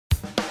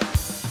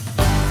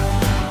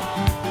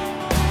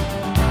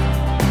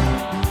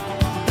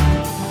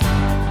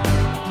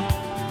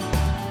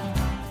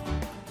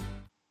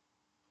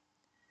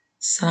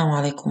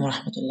Assalamu alaikum wa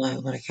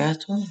rahmatullahi wa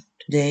barakatuh.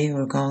 Today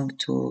we're going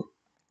to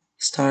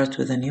start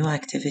with a new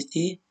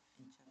activity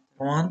in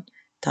chapter 1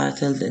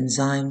 titled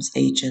Enzymes,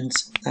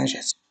 Agents of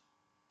Digestion.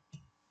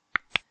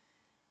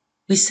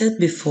 We said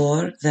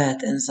before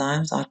that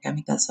enzymes are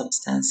chemical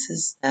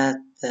substances that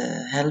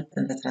help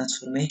in the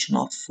transformation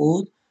of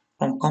food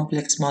from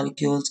complex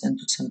molecules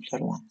into simpler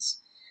ones.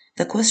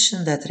 The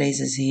question that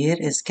raises here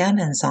is, can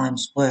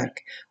enzymes work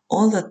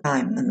all the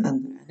time and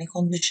under any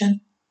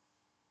condition?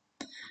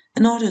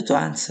 In order to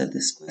answer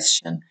this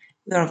question,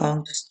 we are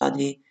going to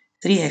study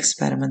 3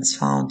 experiments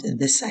found in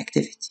this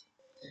activity.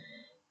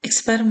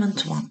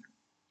 Experiment 1.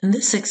 In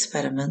this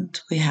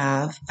experiment, we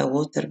have a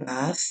water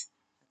bath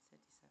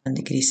at 37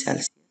 degrees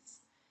Celsius,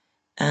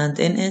 and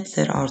in it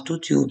there are 2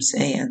 tubes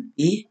A and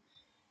B.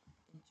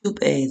 In tube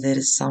A there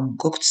is some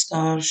cooked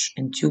starch.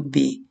 In tube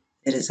B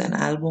there is an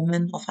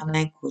albumin of an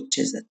egg, which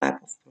is a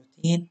type of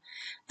protein,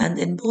 and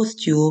in both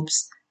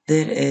tubes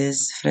there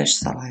is fresh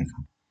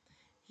saliva.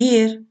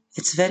 Here,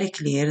 it's very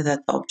clear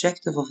that the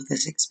objective of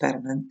this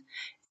experiment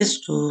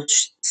is to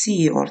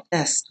see or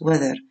test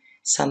whether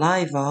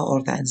saliva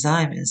or the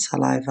enzyme in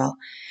saliva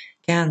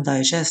can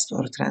digest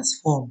or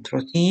transform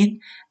protein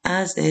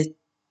as it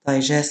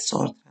digests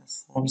or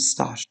transforms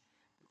starch.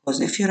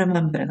 Because if you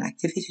remember in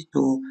activity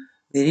 2,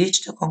 we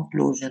reached a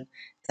conclusion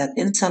that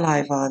in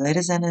saliva there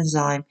is an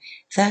enzyme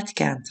that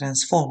can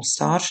transform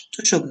starch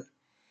to sugar.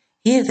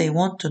 Here they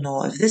want to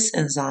know if this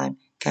enzyme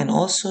can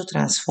also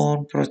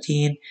transform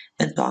protein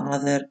into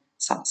another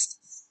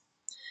substance.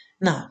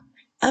 Now,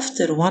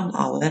 after 1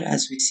 hour,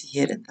 as we see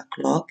here in the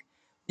clock,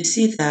 we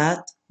see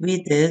that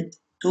we did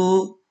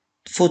 2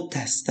 food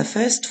tests. The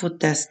first food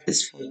test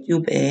is for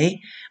tube A,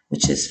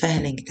 which is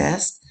Fehling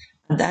test,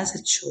 and as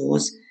it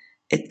shows,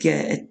 it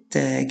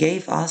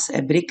gave us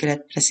a brick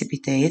red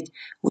precipitate,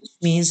 which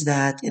means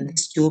that in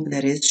this tube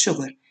there is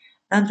sugar.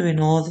 And we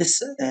know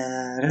this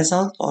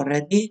result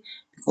already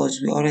because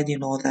we already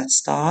know that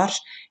starch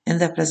in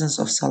the presence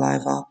of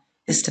saliva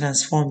is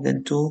transformed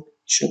into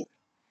sugar.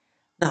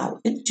 Now,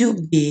 in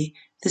tube B,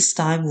 this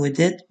time we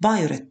did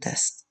bioret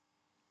test.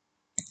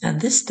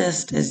 And this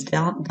test is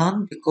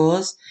done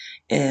because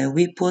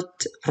we put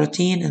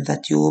protein in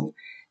the tube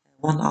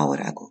 1 hour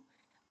ago.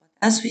 But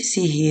as we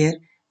see here,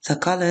 the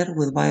color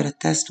with bioret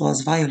test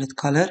was violet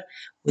color,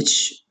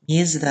 which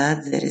means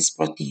that there is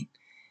protein.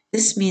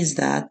 This means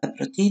that the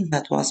protein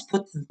that was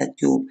put in the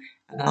tube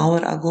an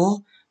hour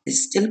ago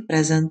is still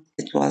present.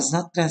 It was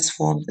not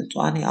transformed into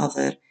any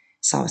other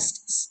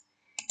substance.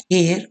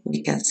 Here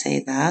we can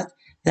say that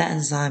the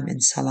enzyme in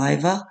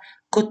saliva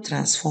could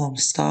transform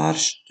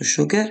starch to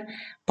sugar,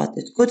 but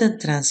it couldn't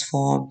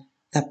transform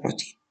the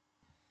protein.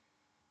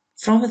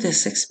 From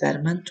this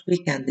experiment, we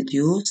can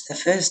deduce the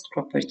first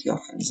property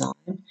of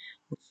enzyme,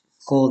 which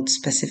is called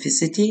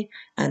specificity,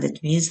 and it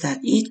means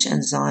that each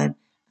enzyme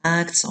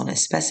acts on a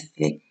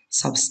specific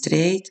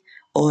substrate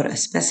or a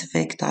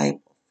specific type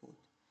of food.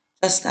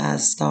 Just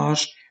as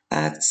starch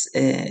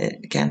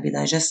can be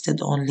digested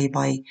only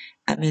by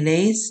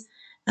amylase,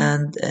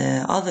 and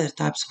other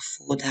types of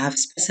food have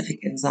specific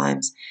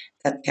enzymes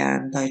that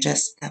can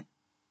digest them.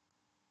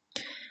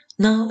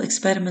 Now,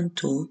 experiment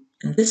 2.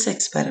 In this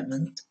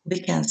experiment, we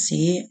can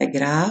see a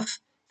graph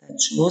that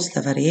shows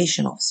the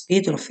variation of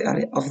speed of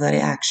the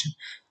reaction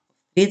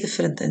of 3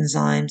 different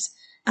enzymes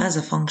as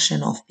a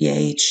function of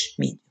pH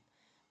medium.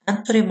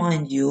 And to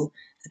remind you,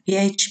 the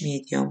pH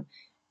medium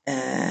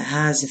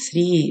has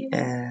 3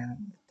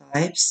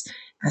 types: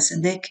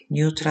 acidic,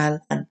 neutral,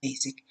 and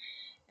basic.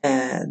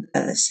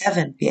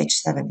 pH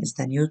 7 is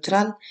the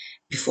neutral.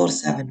 Before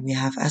 7 we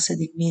have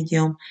acidic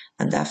medium,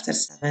 and after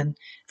 7,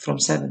 from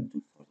 7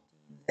 to 14,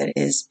 there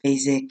is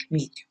basic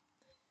medium.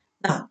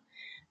 Now,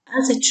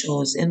 as it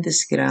shows in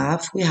this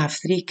graph, we have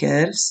 3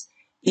 curves,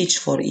 each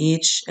for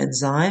each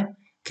enzyme.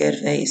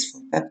 Curve A is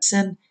for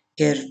pepsin,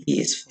 curve B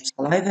is for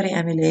salivary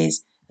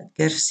amylase, and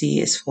curve C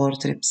is for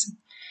trypsin.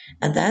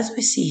 And as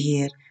we see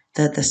here,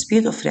 that the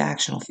speed of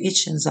reaction of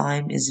each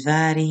enzyme is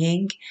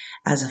varying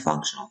as a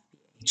function of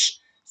pH.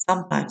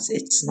 Sometimes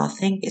it's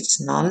nothing,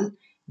 it's null,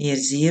 near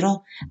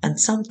 0, and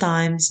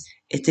sometimes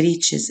it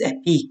reaches a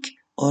peak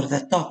or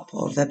the top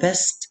or the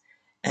best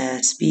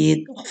speed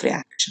of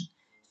reaction.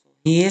 So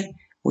here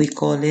we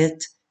call it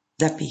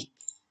the peak.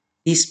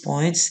 These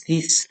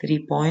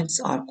 3 points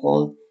are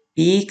called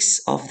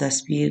peaks of the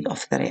speed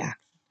of the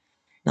reaction.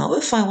 Now,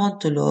 if I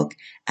want to look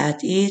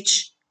at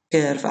each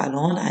curve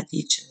alone, at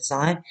each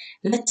enzyme,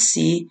 let's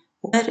see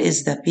where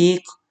is the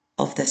peak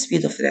of the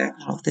speed of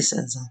reaction of this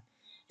enzyme.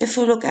 If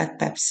we look at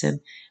pepsin,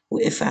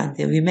 and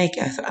we make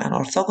an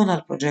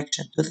orthogonal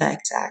projection to the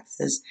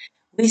x-axis,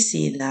 we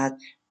see that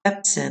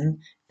pepsin,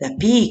 the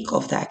peak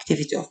of the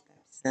activity of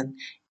pepsin,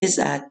 is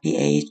at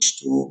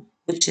pH 2,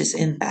 which is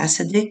in the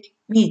acidic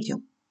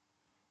medium.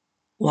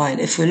 While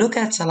if we look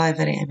at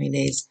salivary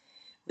amylase,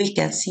 we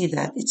can see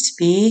that its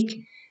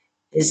peak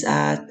is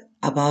at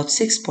about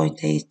 6.8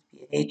 pH,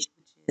 which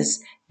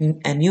is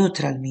a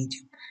neutral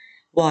medium,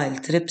 while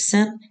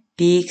trypsin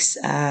peaks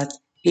at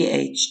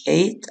pH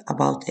 8,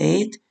 about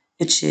 8,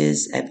 which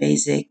is a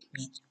basic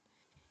medium.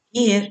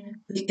 Here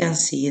we can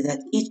see that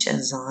each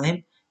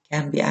enzyme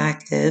can be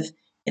active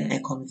in a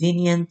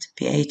convenient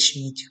pH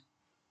medium.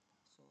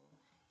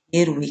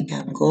 Here we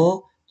can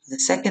go to the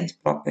second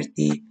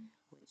property,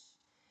 which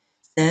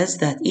says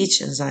that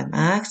each enzyme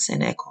acts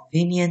in a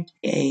convenient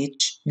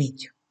pH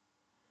medium.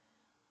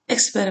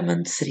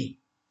 Experiment 3.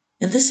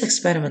 In this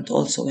experiment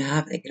also we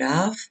have a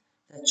graph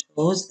that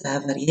shows the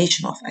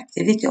variation of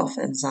activity of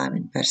enzyme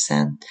in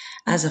percent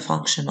as a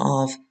function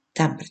of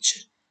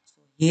temperature.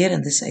 Here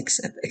in this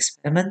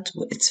experiment,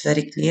 it's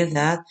very clear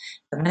that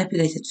the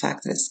manipulated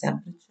factor is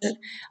temperature.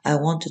 I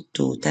wanted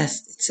to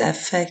test its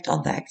effect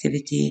on the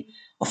activity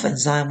of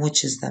enzyme,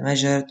 which is the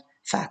measured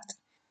factor.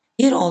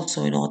 Here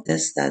also we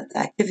notice that the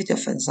activity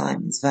of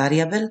enzyme is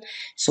variable,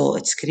 so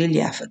it's clearly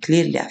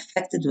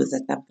affected with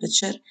the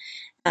temperature.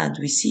 And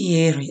we see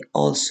here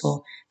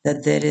also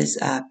that there is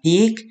a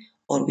peak,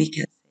 or we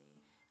can say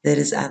there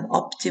is an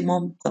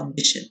optimum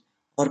condition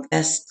or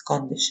best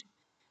condition.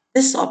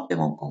 This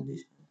optimum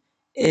condition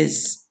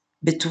is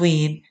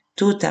between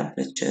two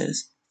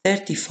temperatures,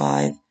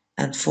 35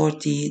 and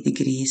 40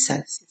 degrees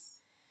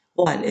Celsius.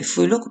 While if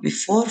we look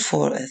before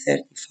for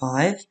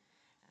 35,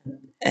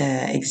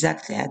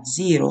 exactly at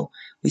 0,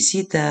 we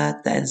see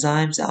that the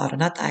enzymes are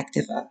not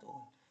active at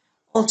all.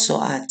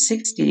 Also at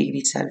 60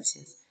 degrees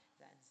Celsius,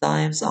 the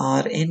enzymes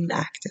are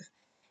inactive.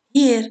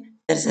 Here,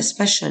 there is a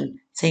special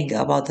thing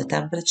about the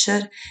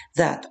temperature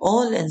that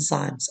all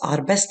enzymes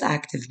are best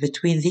active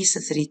between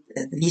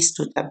these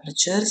two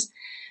temperatures,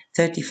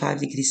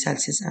 35 degrees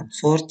Celsius and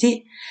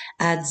 40.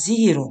 At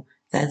 0,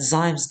 the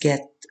enzymes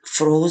get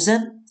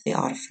frozen, they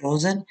are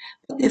frozen.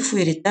 But if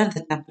we return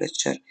the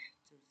temperature to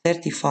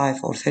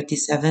 35 or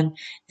 37,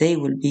 they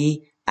will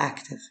be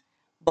active.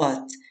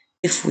 But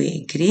if we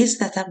increase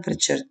the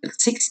temperature to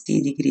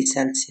 60 degrees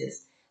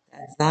Celsius, the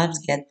enzymes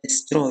get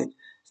destroyed.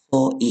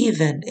 So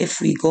even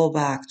if we go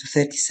back to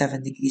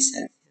 37 degrees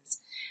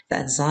Celsius, the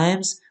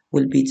enzymes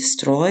will be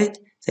destroyed,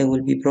 they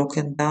will be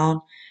broken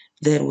down,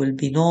 there will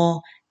be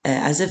no,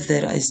 as if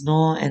there is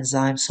no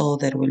enzyme, so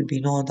there will be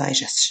no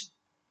digestion.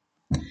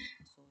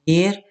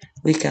 Here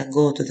we can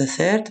go to the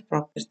third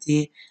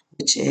property,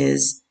 which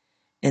is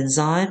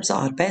enzymes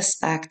are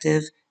best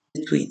active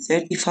between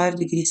 35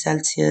 degrees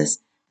Celsius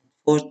and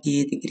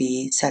 40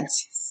 degrees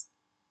Celsius.